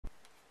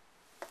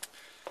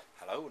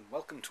Hello and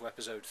welcome to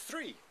episode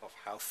 3 of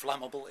How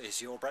Flammable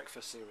Is Your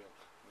Breakfast Cereal.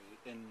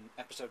 In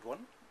episode 1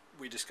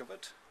 we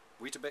discovered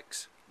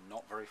Weetabix,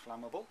 not very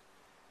flammable.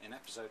 In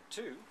episode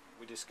 2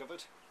 we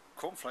discovered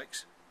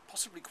cornflakes,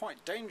 possibly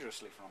quite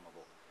dangerously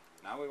flammable.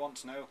 Now we want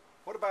to know,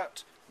 what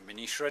about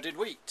mini shredded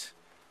wheat?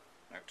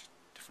 Note,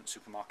 different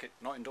supermarket,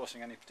 not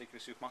endorsing any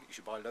particular supermarket, you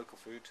should buy local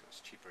food, it's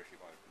cheaper if you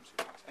buy from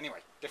supermarkets. Anyway,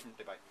 different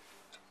debate.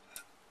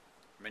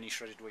 Mini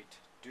shredded wheat,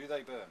 do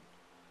they burn?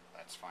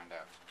 Let's find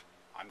out.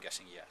 I'm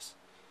guessing yes.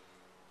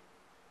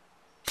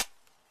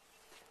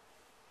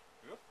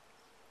 Yep.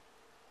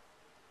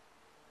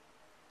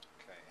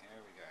 Okay,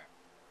 here we go.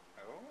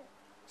 Oh,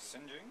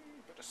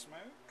 singeing, bit of smoke.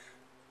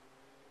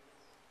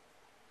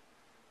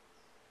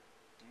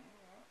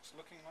 It's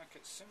looking like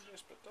it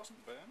singes but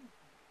doesn't burn.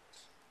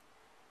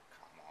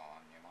 Come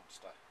on, you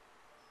monster.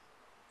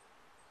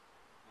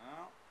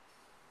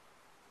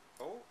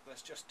 Oh,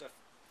 there's just a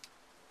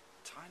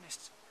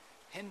tiniest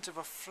hint of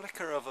a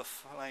flicker of a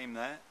flame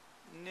there.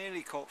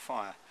 Nearly caught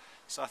fire.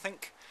 So I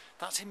think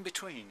that's in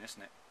between,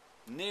 isn't it?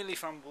 Nearly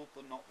flammable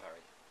but not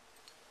very.